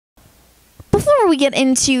before we get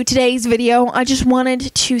into today's video, I just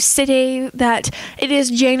wanted to say that it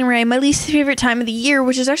is January, my least favorite time of the year,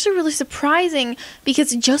 which is actually really surprising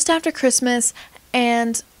because just after Christmas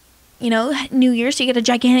and, you know, New Year's, you get a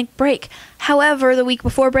gigantic break. However, the week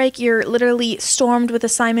before break, you're literally stormed with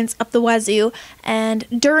assignments up the wazoo, and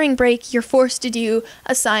during break, you're forced to do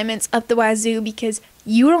assignments up the wazoo because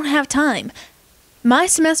you don't have time. My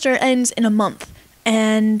semester ends in a month,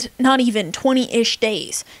 and not even 20-ish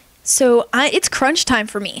days. So it's crunch time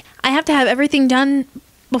for me. I have to have everything done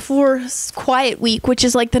before quiet week, which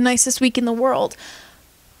is like the nicest week in the world.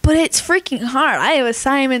 But it's freaking hard. I have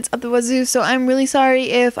assignments up the wazoo, so I'm really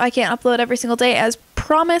sorry if I can't upload every single day as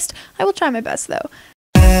promised. I will try my best though.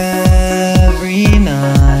 Every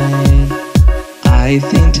night I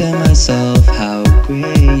think to myself how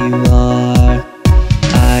great you are.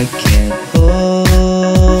 I can't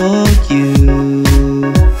hold you,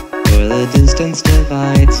 for the distance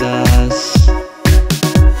divides us.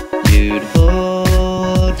 You'd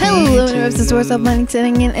hold Hello, this is Warsaw Blondie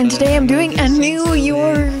sitting in, and today I'm doing a New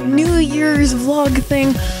Year's vlog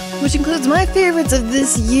thing, which includes my favorites of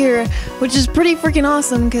this year, which is pretty freaking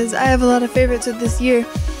awesome because I have a lot of favorites of this year.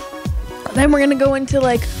 Then we're gonna go into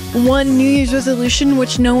like one New Year's resolution,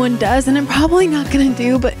 which no one does, and I'm probably not gonna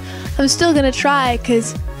do, but I'm still gonna try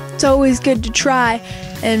because it's always good to try,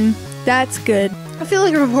 and that's good. I feel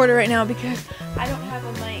like a reporter right now because I don't have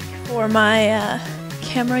a mic for my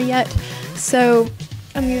camera yet, so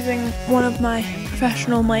I'm using one of my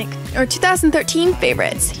professional mic or 2013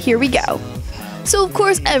 favorites. Here we go. So of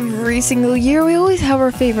course, every single year we always have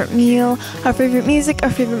our favorite meal, our favorite music, our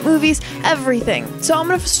favorite movies, everything. So I'm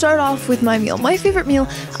gonna start off with my meal. My favorite meal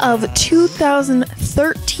of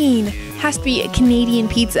 2013 has to be a Canadian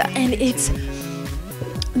pizza, and it's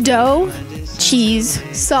dough, cheese,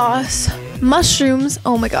 sauce, mushrooms.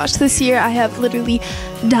 Oh my gosh, this year I have literally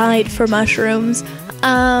died for mushrooms,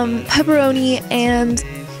 pepperoni, and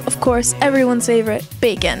of course everyone's favorite,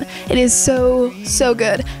 bacon. It is so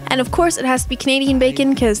good, and of course it has to be Canadian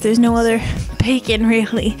bacon because there's no other bacon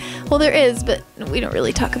really. Well, there is, but we don't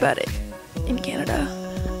really talk about it in Canada.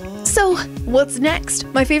 So what's next?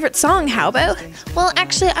 My favorite song, how about? Well,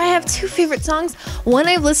 actually I have two favorite songs. One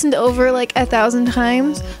I've listened over like 1,000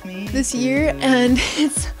 times this year, and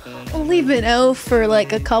it's only been out for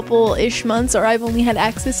like a couple-ish months, or I've only had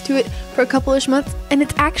access to it for a couple-ish months, and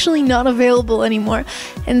it's actually not available anymore.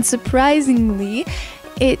 And surprisingly,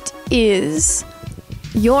 it is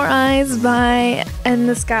Your Eyes by And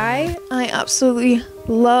the Sky. I absolutely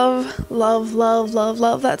love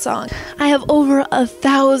that song. I have over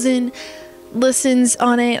 1,000 listens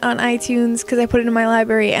on it on iTunes because I put it in my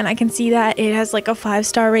library, and I can see that it has like a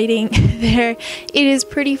 5-star rating there. It is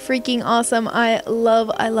pretty freaking awesome. I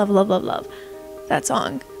love that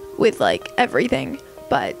song with like everything.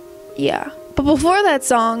 But yeah, but before that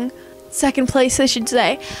song, second place I should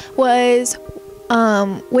say, was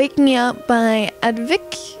Wake Me Up by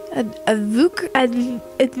Advik.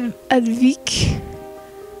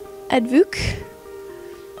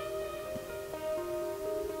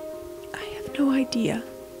 No idea.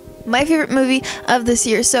 My favorite movie of this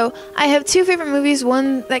year. So I have two favorite movies,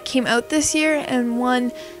 one that came out this year and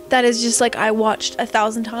one that is just like I watched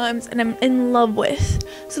 1,000 times and I'm in love with.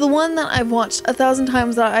 So the one that I've watched 1,000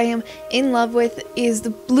 times that I am in love with is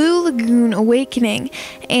The Blue Lagoon Awakening,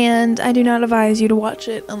 and I do not advise you to watch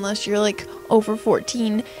it unless you're like over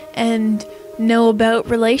 14 and know about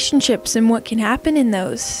relationships and what can happen in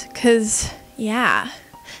those, because yeah,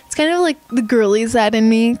 it's kind of like the girly side in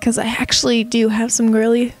me, because I actually do have some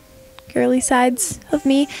girly sides of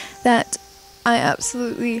me that I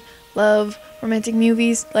absolutely love romantic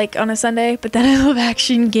movies like on a Sunday, but then I love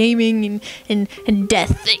action, gaming, and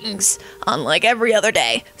death things on like every other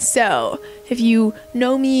day. So if you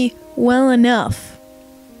know me well enough,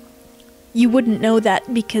 you wouldn't know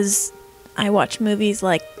that because I watch movies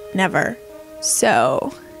like never.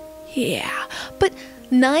 So yeah, but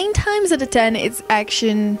 9 times out of 10 it's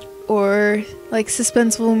action or like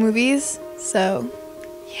suspenseful movies. So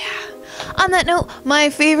yeah. On that note, my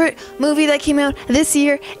favorite movie that came out this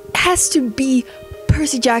year has to be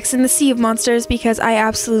Percy Jackson, The Sea of Monsters, because I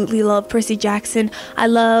absolutely love Percy Jackson. I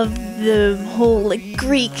love the whole like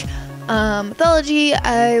Greek mythology.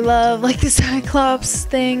 I love like the Cyclops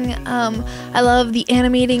thing. I love the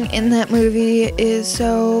animating in that movie is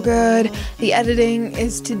so good. The editing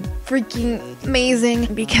is freaking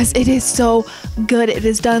amazing because it is so good. It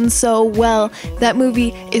is done so well. That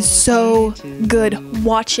movie is so good.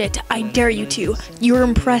 Watch it. I dare you to. You're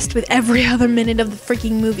impressed with every other minute of the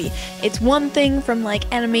freaking movie. It's one thing from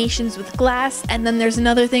like animations with glass, and then there's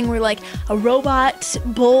another thing where like a robot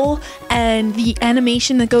bull and the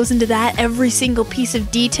animation that goes into that every single piece of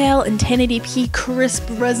detail in 1080p crisp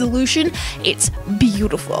resolution. It's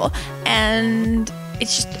beautiful, and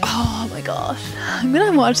it's just, oh my gosh. I'm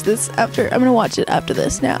gonna watch it after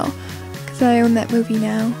this now, because I own that movie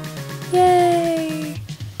now. Yay!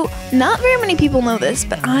 Not very many people know this,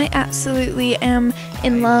 but I absolutely am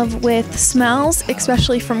in love with smells,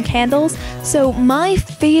 especially from candles. So my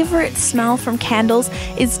favorite smell from candles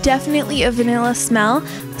is definitely a vanilla smell.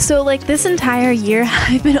 So like this entire year,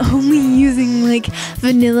 I've been only using like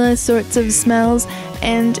vanilla sorts of smells,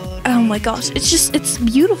 and oh my gosh, it's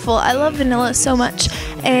beautiful. I love vanilla so much,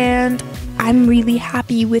 and I'm really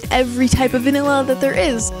happy with every type of vanilla that there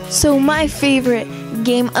is. So my favorite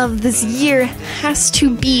game of this year has to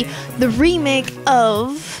be the remake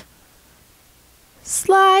of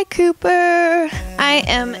Sly Cooper. I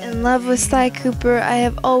am in love with Sly Cooper. I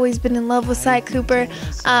have always been in love with Sly Cooper.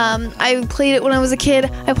 I played it when I was a kid.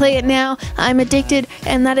 I play it now. I'm addicted,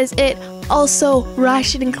 and that is it. Also,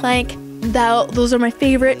 Ratchet and Clank. Those are my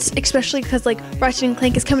favorites, especially because like Ratchet and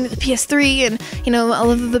Clank is coming to the PS3, and you know, all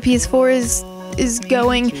of the PS4 is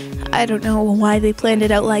going. I don't know why they planned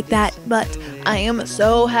it out like that, but I am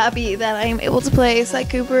so happy that I am able to play Sly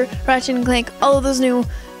Cooper, Ratchet and Clank, all of those new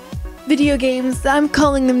video games. I'm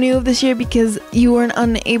calling them new this year because you weren't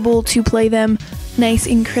unable to play them nice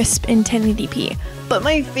and crisp in 1080p. But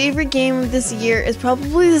my favorite game of this year is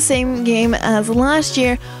probably the same game as last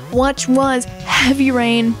year, which was Heavy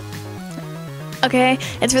Rain. Okay,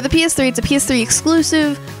 it's for the PS3. It's a PS3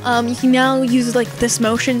 exclusive. You can now use like this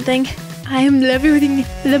motion thing. I am loving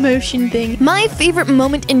the motion thing. My favorite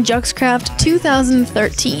moment in Juxcraft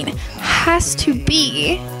 2013 has to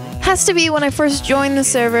be when I first joined the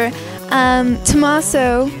server.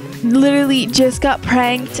 Tommaso literally just got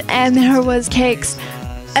pranked, and there was cakes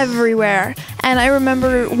everywhere. And I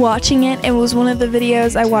remember watching it. It was one of the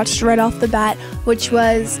videos I watched right off the bat, which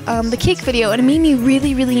was the cake video, and it made me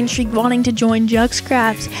really, really intrigued, wanting to join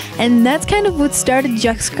Juxcraft. And that's kind of what started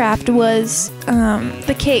Juxcraft, was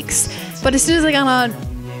the cakes. But as soon as I got on,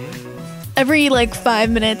 every like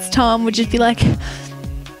 5 minutes, Tom would just be like,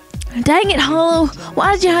 "Dang it, Hollow,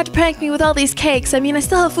 why did you have to prank me with all these cakes? I mean, I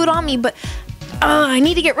still have food on me, but I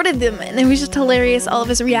need to get rid of them." And it was just hilarious, all of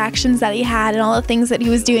his reactions that he had and all the things that he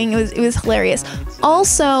was doing. It was hilarious.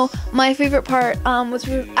 Also, my favorite part, was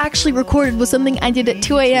actually recorded, was something I did at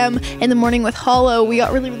 2 a.m. in the morning with Hollow. We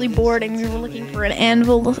got really, really bored, and we were looking for an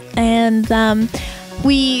anvil, and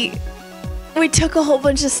we took a whole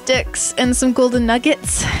bunch of sticks and some golden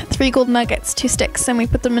nuggets, 3 golden nuggets, 2 sticks, and we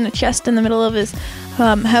put them in a chest in the middle of his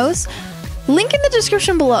house. Link in the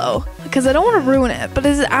description below, because I don't want to ruin it, but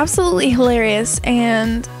it's absolutely hilarious,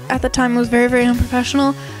 and at the time it was very, very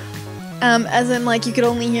unprofessional, as in like you could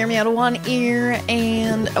only hear me out of one ear,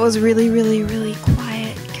 and I was really, really, really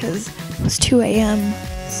quiet because it was 2 a.m.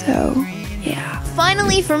 So yeah.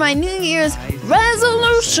 Finally, for my New Year's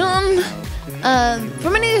resolution,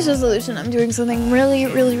 I'm doing something really,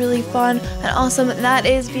 really, really fun and awesome, and that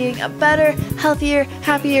is being a better, healthier,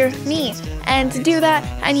 happier me. And to do that,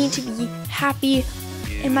 I need to be happy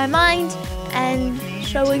in my mind and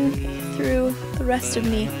showing through the rest of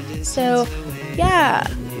me. So yeah,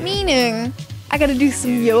 meaning I gotta do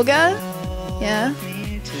some yoga, yeah,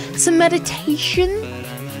 some meditation,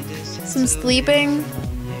 some sleeping,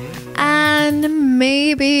 and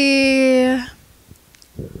maybe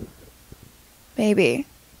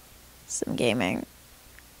some gaming.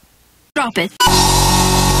 Drop it.